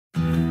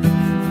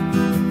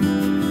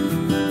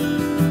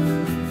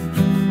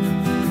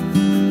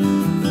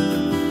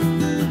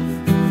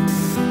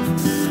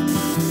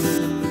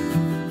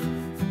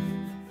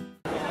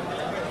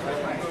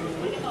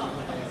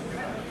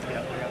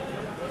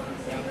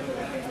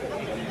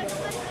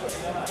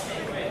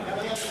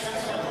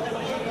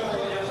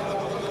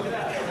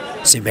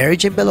Si Mary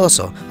Jane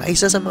Veloso ay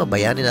isa sa mga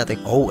bayani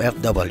nating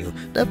OFW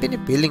na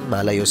pinipiling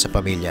malayo sa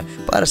pamilya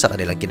para sa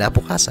kanilang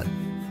kinabukasan.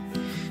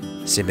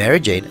 Si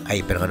Mary Jane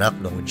ay pinanganak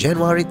noong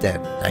January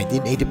 10,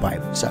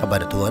 1985 sa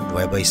Cabanatuan,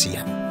 Nueva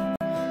Ecija.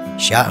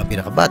 Siya ang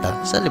pinakabata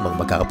sa 5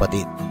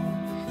 magkakapatid.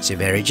 Si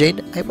Mary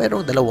Jane ay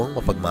mayroong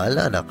 2 mapagmahal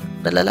na anak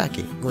na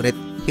lalaki, ngunit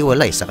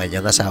hiwalay sa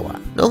kanyang asawa.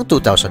 Noong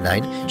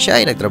 2009, siya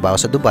ay nagtrabaho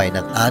sa Dubai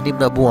ng 6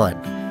 na buwan.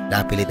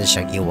 Napilitan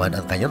siyang iwan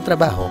ang kanyang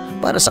trabaho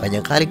para sa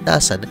kanyang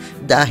kaligtasan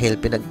dahil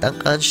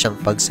pinagtangkan siyang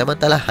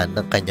pagsamantalahan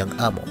ng kanyang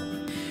amo.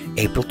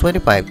 April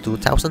 25,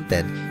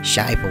 2010,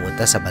 siya ay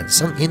pumunta sa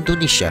bansang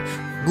Indonesia,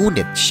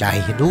 ngunit siya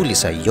ay hinuli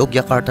sa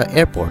Yogyakarta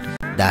Airport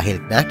dahil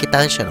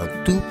nakitaan siya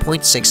ng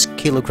 2.6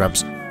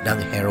 kilograms ng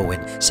heroin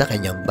sa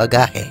kanyang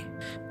bagahe.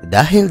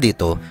 Dahil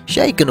dito,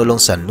 siya ay kinulong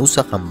sa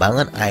Nusa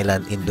Kambangan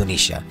Island,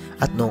 Indonesia,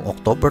 at noong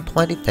October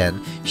 2010,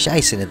 siya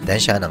ay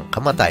sinintensya ng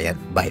kamatayan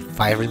by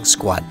firing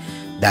squad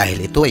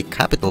dahil ito ay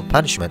capital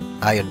punishment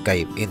ayon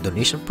kay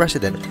Indonesian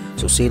President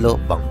Susilo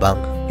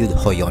Bambang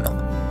Yudhoyono.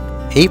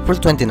 April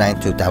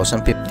 29,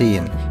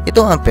 2015,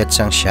 ito ang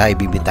petsang siya ay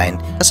bibitayin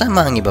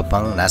kasama ang iba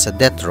pang nasa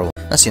death row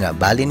na sina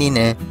Bali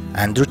Nine,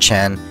 Andrew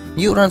Chan,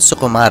 Yuran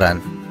Sukumaran,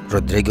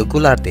 Rodrigo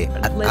Gularte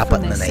at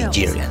 4 na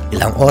Nigerian.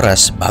 Ilang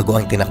oras bago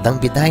ang tinakdang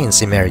bitayin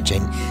si Mary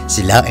Jane,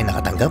 sila ay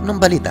nakatanggap ng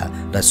balita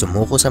na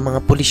sumuko sa mga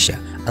pulisya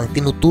ang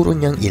tinuturo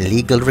niyang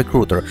illegal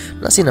recruiter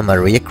na sina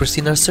Maria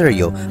Cristina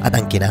Serio at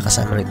ang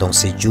kinakasama nitong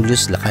si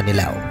Julius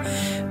Lacanilao.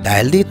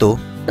 Dahil dito,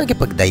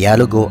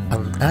 nagipagdialogo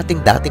ang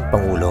ating dating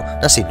Pangulo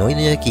na si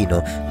Noynoy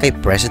Aquino kay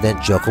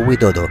President Joko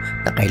Widodo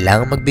na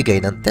kailangang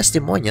magbigay ng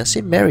testimonya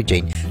si Mary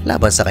Jane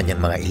laban sa kanyang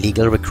mga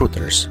illegal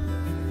recruiters.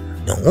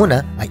 Noong una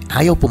ay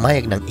ayaw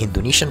pumayag ng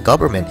Indonesian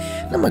government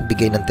na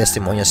magbigay ng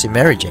testimonya si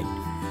Mary Jane.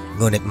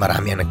 Ngunit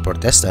marami ang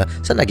nagprotesta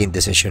sa naging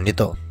desisyon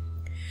nito.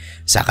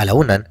 Sa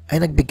kalaunan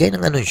ay nagbigay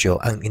ng anunsyo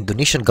ang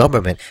Indonesian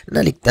government na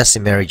ligtas si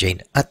Mary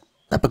Jane at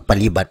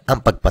napagpaliban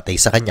ang pagpatay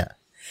sa kanya.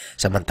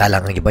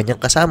 Samantalang ang iba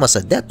niyang kasama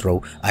sa death row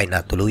ay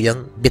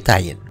natuluyang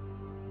bitayin.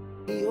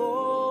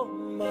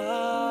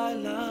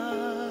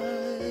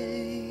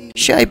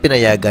 Siya ay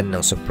pinayagan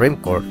ng Supreme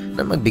Court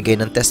na magbigay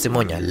ng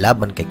testimonya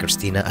laban kay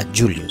Cristina at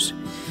Julius.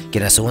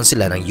 Kinasuhan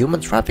sila ng human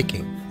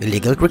trafficking,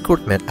 illegal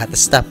recruitment at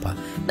estafa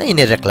na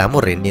inireklamo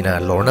rin ni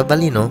Lorna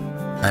Balino,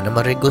 Ana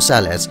Maria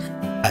Gonzalez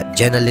at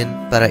Jenaline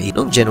Paraí.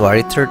 Noong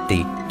January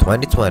 30,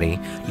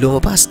 2020,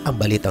 lumabas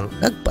ang balitang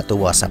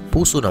nagpatuwa sa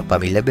puso ng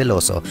pamilya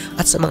Veloso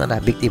at sa mga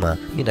nabiktima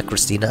ni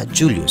Cristina at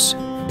Julius.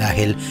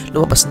 Dahil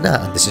lumabas na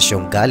ang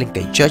desisyong galing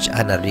kay Judge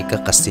Ana Rica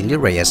Castillo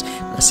Reyes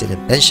na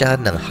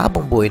sinintensyahan ng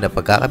habang buhay na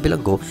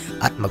pagkakabilanggo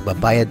at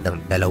magbabayad ng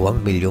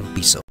 2 milyong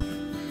piso.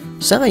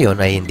 Sa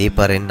ngayon ay hindi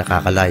pa rin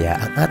nakakalaya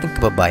ang ating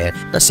kababayan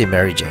na si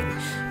Mary Jane,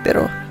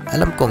 pero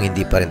alam kong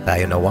hindi pa rin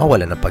tayo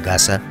nawawala ng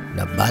pag-asa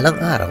na balang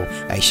araw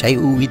ay siya ay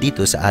uuwi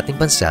dito sa ating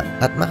bansa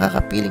at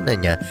makakapiling na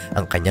niya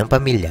ang kanyang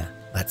pamilya.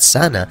 At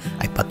sana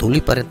ay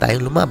patuloy pa rin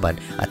tayong lumaban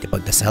at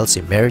ipagdasal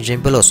si Mary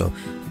Jane Veloso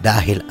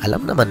dahil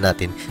alam naman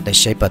natin na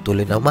siya ay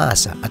patuloy na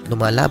umaasa at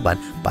lumalaban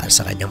para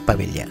sa kanyang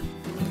pamilya.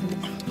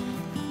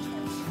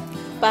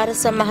 Para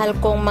sa mahal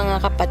kong mga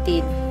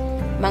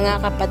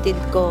kapatid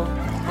ko,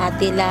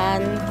 Ate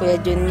Lan, Kuya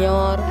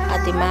Junior,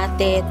 Ate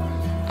Matet,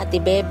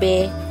 Ate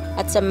Bebe,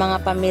 at sa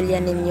mga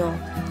pamilya ninyo.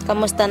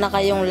 Kamusta na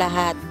kayong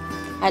lahat?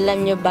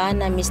 Alam nyo ba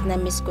na miss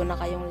ko na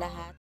kayong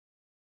lahat?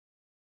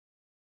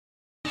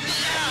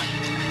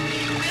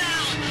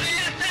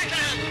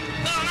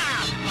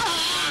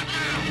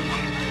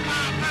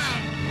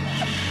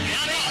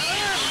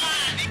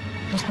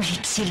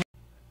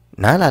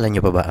 Naalala niyo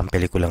pa ba ang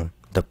pelikulang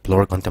The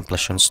Flor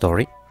Contemplacion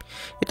story?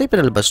 Ito'y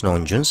pinalabas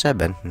noong June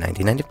 7,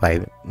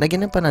 1995 na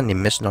ginampanan ni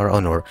Miss Nora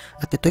Honor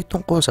at ito'y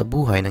tungkol sa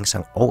buhay ng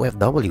isang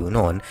OFW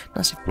noon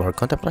na si Flor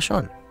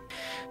Contemplacion.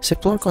 Si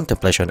Flor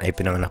Contemplacion ay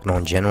pinanganak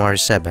noong January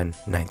 7,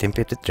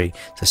 1953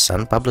 sa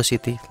San Pablo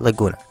City,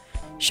 Laguna.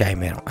 Siya ay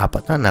mayroong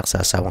 4 na anak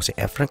sa asawang si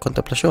Efren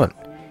Contemplacion.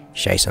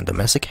 Siya ay isang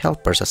domestic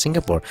helper sa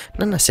Singapore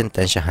na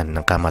nasintensyahan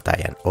ng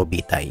kamatayan o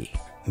bitay.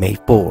 May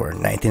 4,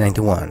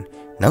 1991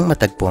 nang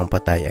matagpo ang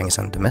patay ang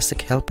isang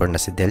domestic helper na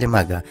si Delia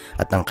Maga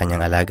at ang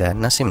kanyang alaga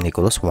na si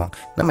Nicholas Wong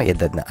na may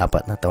edad na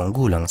 4 na taong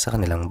gulang sa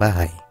kanilang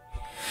bahay.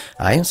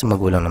 Ayon sa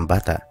magulang ng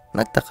bata,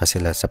 nagtaka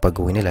sila sa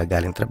pag-uwi nila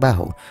galing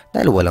trabaho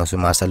dahil walang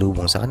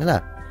sumasalubong sa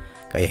kanila.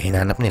 Kaya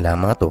hinanap nila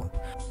ang mga to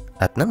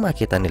at nang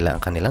makita nila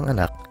ang kanilang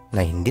anak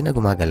na hindi na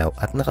gumagalaw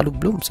at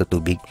nakalublom sa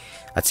tubig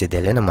at si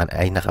Delia naman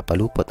ay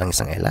nakapalupot ang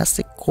isang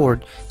elastic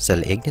cord sa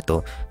leeg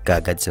nito,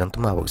 kaagad silang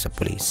tumawag sa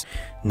pulis.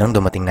 Nang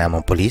dumating na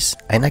ang pulis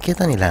ay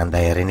nakita nila ang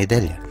diary ni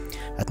Delia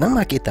at nang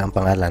makita ang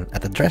pangalan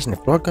at address ni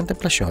Flor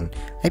Contemplacion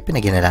ay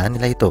pinaginalaan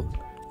nila ito.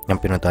 Nang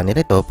pinuntahan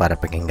nila ito para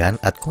pakinggan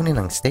at kunin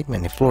ang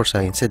statement ni Flor sa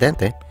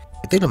insidente,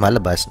 ito'y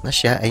lumalabas na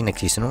siya ay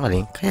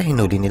nagsisinungaling kaya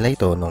hinuli nila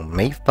ito noong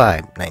May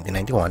 5,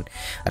 1991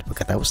 at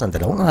pagkatapos ng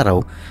 2 araw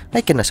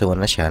ay kinasuhan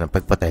na siya ng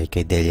pagpatay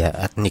kay Delia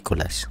at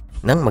Nicholas.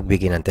 Nang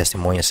magbigay ng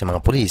testimonya sa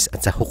mga pulis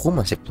at sa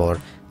hukuman si Flor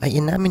ay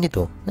inamin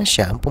nito na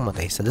siya ang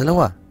pumatay sa 2.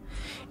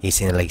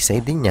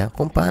 Isinalaysay din niya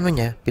kung paano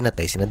niya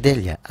pinatay sina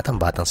Delia at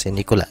ang batang si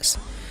Nicolas.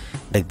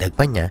 Dagdag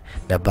pa niya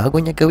na bago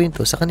niya gawin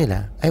to sa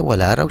kanila ay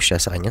wala raw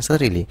siya sa kanyang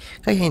sarili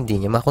kaya hindi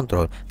niya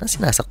makontrol na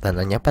sinasaktan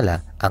na niya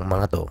pala ang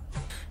mga to.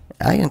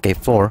 Ayon kay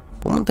Flor,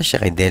 pumunta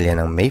siya kay Delia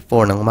ng May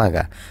 4 ng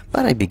umaga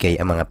para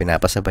ibigay ang mga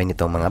pinapasabay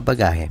nitong mga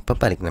bagahe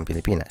pabalik ng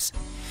Pilipinas.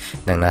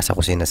 Nang nasa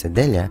kusina si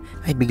Delia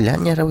ay bigla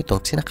niya raw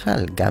itong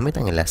sinakal gamit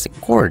ang elastic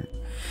cord.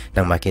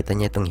 Nang makita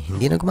niya itong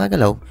hindi na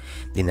gumagalaw,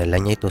 dinala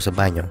niya ito sa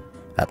banyo.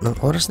 At nung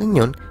oras na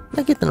yun,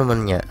 nakita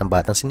naman niya ang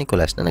batang si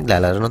Nicolas na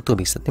naglalaro ng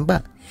tubig sa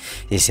timba.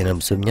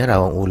 Isinubsob niya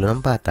raw ang ulo ng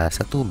bata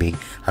sa tubig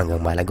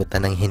hanggang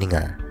malagutan ng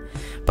hininga.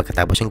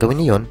 Pagkatapos niyang gawin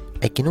niyon,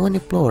 ay kinuha ni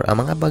Flor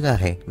ang mga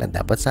bagahe na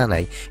dapat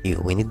sanay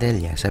iuwi ni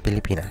Delia sa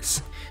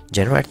Pilipinas.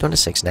 January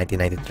 26,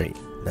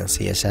 1993, nang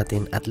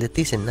siyasatin at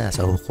litisin na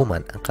sa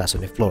hukuman ang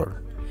kaso ni Flor.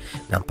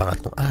 Nang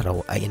pangatlong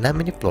araw ay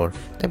inamin ni Flor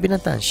na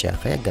binataan siya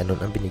kaya ganun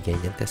ang binigay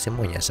niyang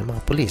testimonya sa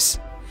mga pulis.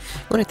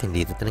 Ngunit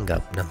hindi ito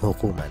tinanggap ng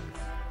hukuman.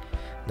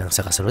 Nang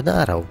sa kasunod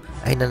na araw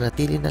ay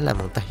nanatili na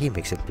lamang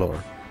tahimik si Flor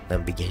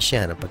nang bigyan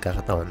siya ng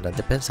pagkakataon na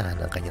depensahan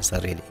ang kanyang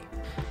sarili.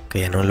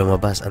 Kaya nung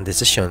lumabas ang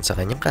desisyon sa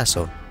kanyang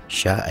kaso,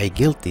 siya ay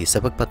guilty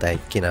sa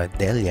pagpatay kina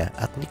Delia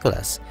at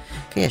Nicolas,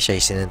 kaya siya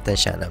ay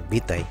sinentensya ng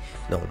bitay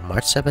noong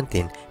March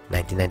 17,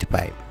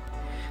 1995.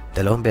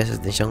 2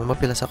 beses din siyang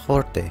umapila sa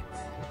korte,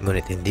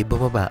 ngunit hindi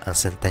bumaba ang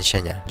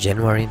sentensya niya.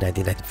 January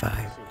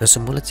 1995, nang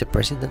sumulat si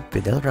President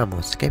Fidel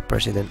Ramos kay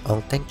President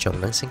Ong Teng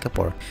Cheong ng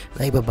Singapore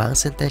na ibaba ang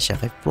sentensya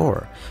kay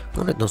Flor,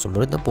 ngunit nung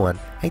sumunod na buwan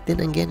ay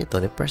tinanggihan ito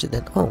ni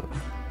President Ong.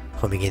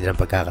 Humingi din ng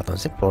pagkakataon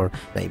si Flor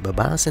na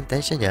ibaba ang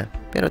sentensya niya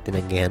pero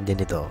tinanggihan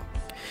din ito.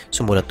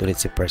 Sumulat ulit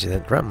si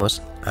President Ramos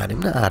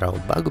 6 na araw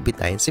bago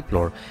bitayin si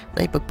Flor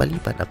na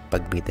ipagpaliban ang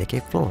pagbitay kay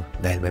Flor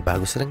dahil may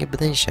bago silang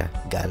ebidensya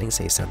galing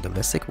sa isang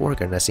domestic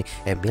worker na si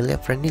Emilia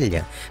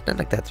Franilla na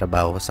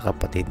nagtatrabaho sa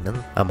kapatid ng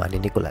ama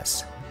ni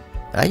Nicolas.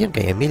 Ayon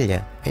kay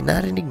Emilia ay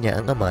narinig niya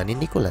ang ama ni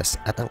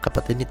Nicolas at ang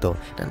kapatid nito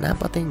na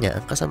napatay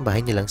niya ang kasambahay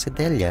nilang si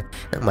Delia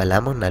nang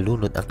malamang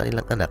nalunod ang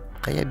kanilang anak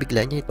kaya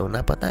bigla niya itong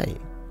napatay.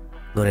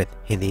 Ngunit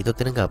hindi ito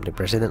tinanggap ni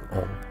President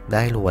Ong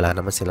dahil wala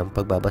naman silang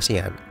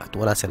pagbabasihan at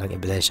wala silang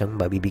ebidensyang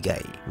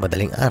mabibigay.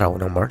 Madaling araw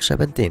ng March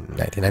 17,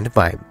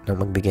 1995 nang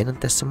magbigay ng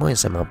testimonya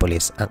sa mga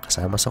polis ang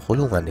kasama sa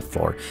kulungan ni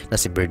Flor na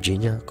si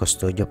Virginia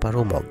Custodio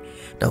Parumog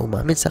na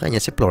umamin sa kanya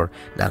si Flor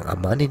na ang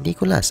ama ni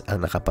Nicolas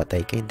ang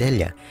nakapatay kay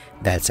Delia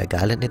dahil sa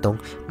galit nitong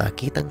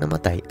makitang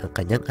namatay ang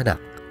kanyang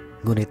anak.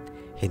 Ngunit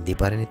hindi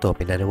pa rin ito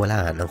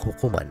pinaniwalaan ng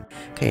hukuman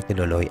kaya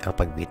tinuloy ang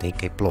pagbitay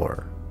kay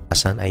Flor.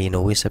 Ay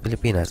inuwi sa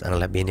Pilipinas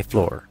ang labi ni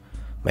Flor.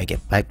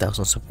 Mahigit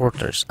 5,000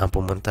 supporters ang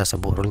pumunta sa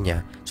burol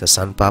niya sa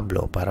San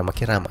Pablo para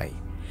makiramay.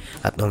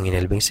 At noong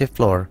inilbing si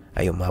Flor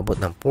ay umabot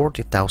ng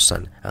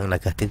 40,000 ang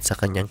naghatid sa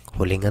kanyang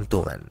huling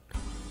hantungan.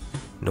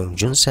 Noong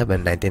June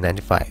 7,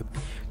 1995,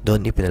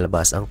 doon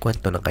ipinalabas ang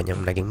kwento ng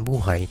kanyang naging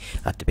buhay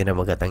at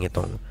ipinamagatang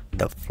itong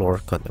The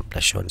Flor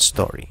Contemplacion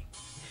Story.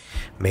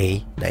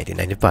 May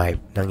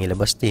 1995 nang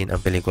ilabas din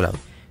ang pelikulang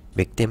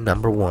Victim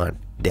Number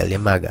 1, Delia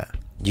Maga,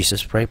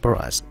 Jesus Pray for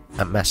Us,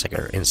 a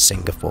Massacre in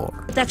Singapore.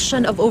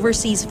 Protection of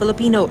Overseas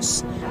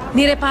Filipinos.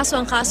 Nirepaso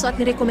ang kaso at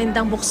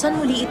nirekomendang buksan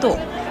muli ito.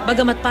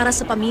 Bagamat para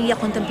sa pamilya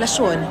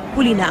Contemplacion,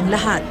 huli na ang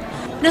lahat.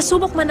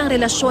 Nasubok man ang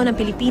relasyon ng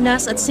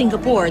Pilipinas at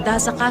Singapore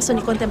dahil sa kaso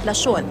ni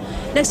Contemplacion,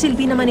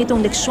 nagsilbi naman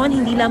itong leksyon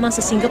hindi lamang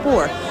sa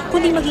Singapore,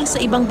 kundi maging sa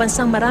ibang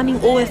bansang maraming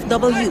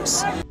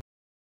OFWs.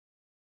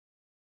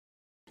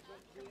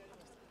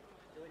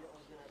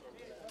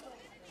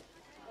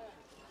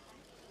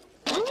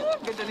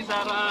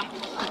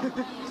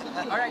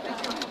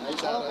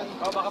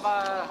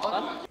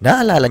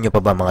 Naalala nyo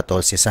pa ba mga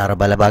tol si Sarah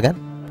Balabagan?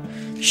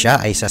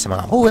 Siya ay isa sa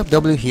mga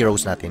OFW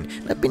heroes natin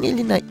na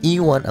pinili na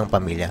iwan ang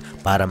pamilya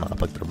para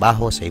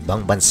makapagtrabaho sa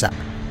ibang bansa.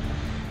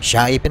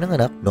 Siya ay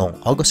pinanganak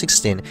noong August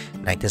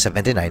 16,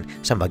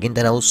 1979 sa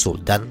Maguindanao,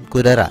 Sultan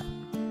Kudarat.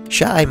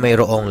 Siya ay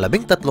mayroong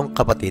 13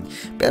 kapatid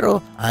pero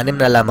 6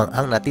 na lamang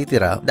ang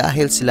natitira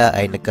dahil sila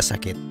ay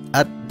nagkasakit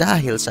at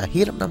dahil sa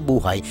hirap ng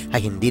buhay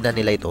ay hindi na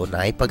nila ito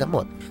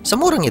naipagamot. Sa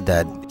murang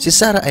edad, si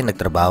Sarah ay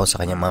nagtrabaho sa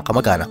kanyang mga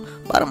kamag-anak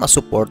para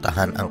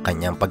masuportahan ang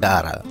kanyang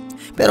pag-aaral.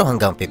 Pero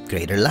hanggang 5th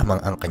grader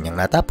lamang ang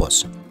kanyang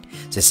natapos.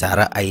 Si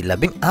Sarah ay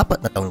 14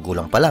 na taong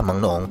gulang pa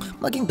lamang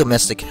noong maging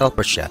domestic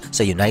helper siya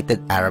sa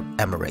United Arab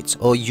Emirates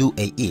o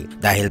UAE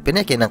dahil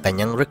pineke ng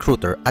kanyang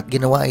recruiter at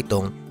ginawa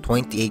itong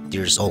 28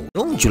 years old.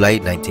 Noong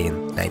July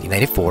 19,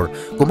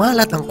 1994,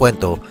 kumalat ang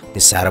kwento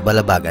ni Sarah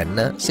Balabagan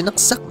na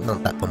sinaksak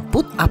ng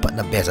 34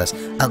 na beses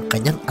ang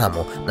kanyang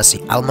amo na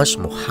si Almas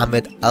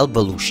Mohammed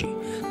Al-Balushi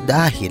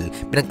dahil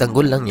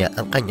pinagtanggol lang niya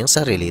ang kanyang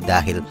sarili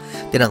dahil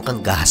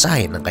tinangkang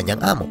gahasahin ng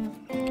kanyang amo.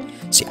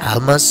 Si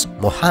Almas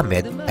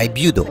Mohammed ay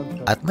byudo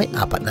at may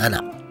 4 na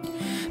anak.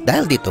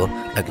 Dahil dito,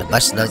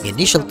 naglabas ng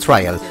initial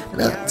trial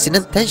na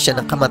sinentensya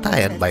ng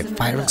kamatayan by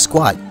firing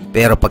squad.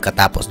 Pero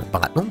pagkatapos ng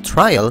pangatlong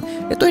trial,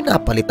 ito ay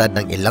napalitan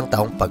ng ilang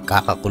taong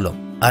pagkakakulong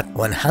at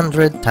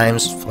 100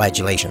 times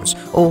flagellations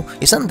o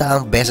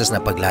 100 beses na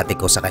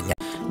paglatiko sa kanya.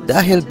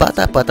 Dahil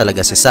bata pa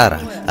talaga si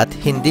Sarah at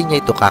hindi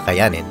niya ito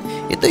kakayanin,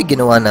 ito ay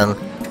ginawa ng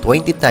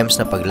 20 times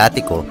na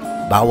paglatiko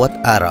bawat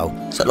araw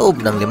sa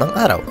loob ng 5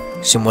 araw,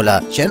 simula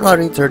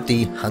January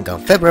 30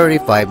 hanggang February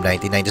 5,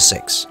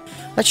 1996.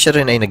 At siya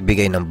rin ay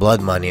nagbigay ng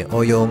blood money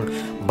o yung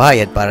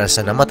bayad para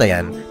sa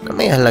namatayan na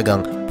may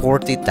halagang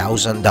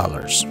 $40,000.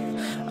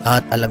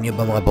 At alam niyo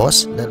ba mga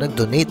boss na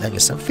nag-donate ang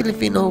isang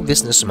Filipino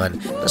businessman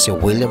na si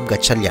William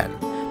Gatchalian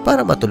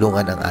para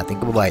matulungan ang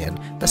ating kababayan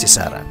na si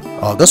Sarah.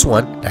 August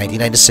 1,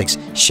 1996,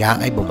 siya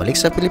ay bumalik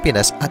sa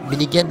Pilipinas at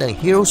binigyan ng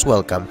Hero's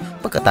Welcome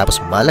pagkatapos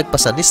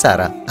malagpasan ni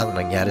Sarah ang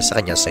nangyari sa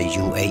kanya sa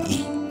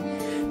UAE.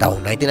 Taong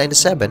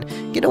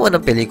 1997, ginawa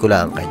ng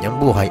pelikula ang kanyang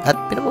buhay at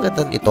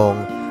pinamagatan itong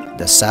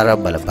The Sarah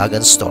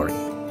Balabagan Story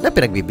na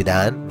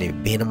pinagbibidaan ni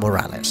Bina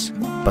Morales.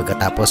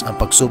 Pagkatapos ang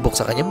pagsubok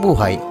sa kanyang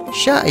buhay,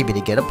 siya ay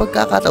binigyan ng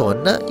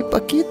pagkakataon na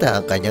ipakita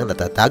ang kanyang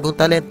natatagong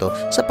talento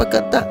sa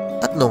pagkanta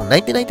at noong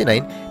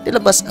 1999,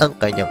 nilabas ang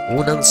kanyang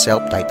unang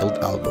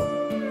self-titled album.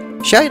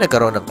 Siya ay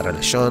nagkaroon ng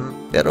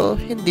karelasyon pero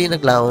hindi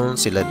naglaon,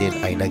 sila din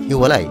ay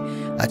naghiwalay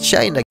at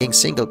siya ay naging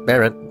single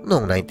parent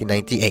noong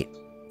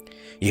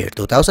 1998. Year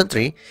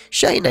 2003,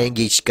 siya ay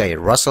na-engage kay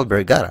Russell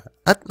Vergara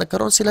at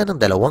nagkaroon sila ng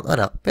 2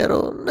 anak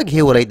pero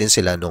naghiwalay din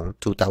sila noong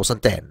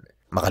 2010.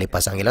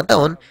 Makalipas ang ilang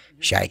taon,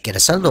 siya ay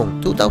kinasal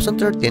noong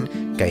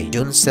 2013 kay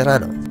Jun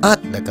Serrano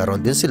at nagkaroon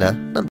din sila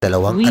ng 2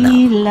 anak.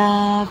 We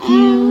love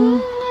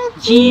you,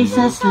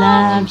 Jesus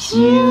loves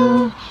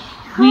you,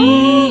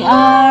 we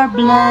are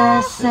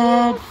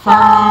blessed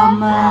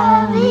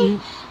family.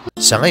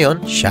 Sa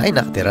ngayon, siya ay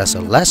nakatira sa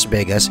Las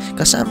Vegas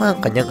kasama ang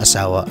kanyang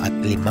asawa at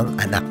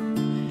 5 anak.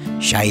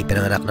 Siya ay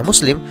pinanganak na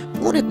Muslim,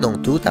 ngunit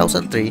noong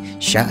 2003,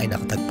 siya ay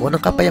nakatagpo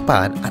ng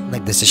kapayapaan at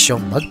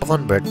nagdesisyong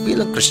magpa-convert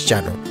bilang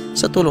Kristiyano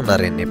sa tulong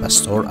na rin ni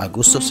Pastor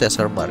Augusto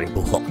Cesar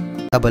Maribuhok.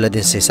 Abala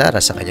din si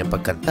Sarah sa kanyang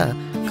pagkanta,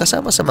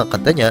 kasama sa mga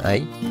kanta niya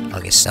ay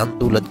Ang Isang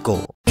Tulad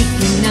Ko.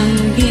 Nang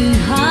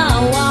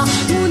ginhawa,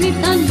 ngunit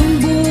ang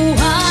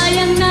buhay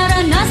ang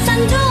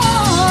naranasan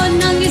doon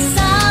ng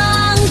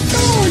isang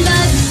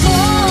tulad ko.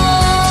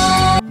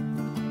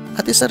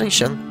 At isa rin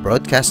siyang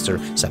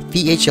broadcaster sa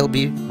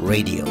PHLB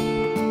Radio.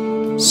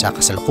 Sa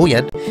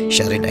kasalukuyan,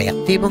 siya rin ay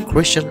aktibong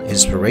Christian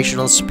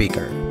inspirational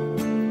speaker.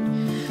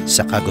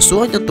 Sa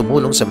kagustuhan niyang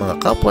tumulong sa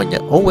mga kapwa niya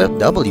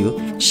OFW,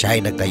 siya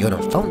ay nagtayo ng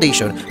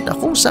foundation na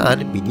kung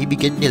saan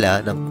binibigyan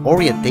nila ng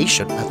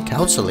orientation at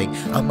counseling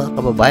ang mga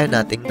kababayan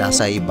nating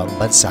nasa ibang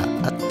bansa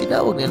at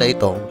tinawag nila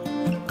itong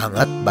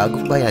Angat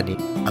Bagong Bayani,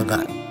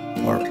 Angat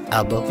or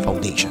ABA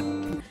Foundation.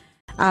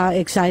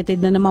 Excited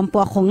na naman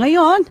po ako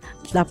ngayon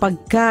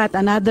sapagkat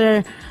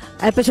another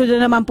episode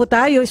na naman po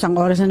tayo, 1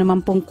 oras na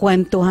naman pong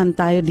kwentuhan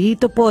tayo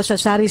dito po sa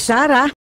Sari Sara.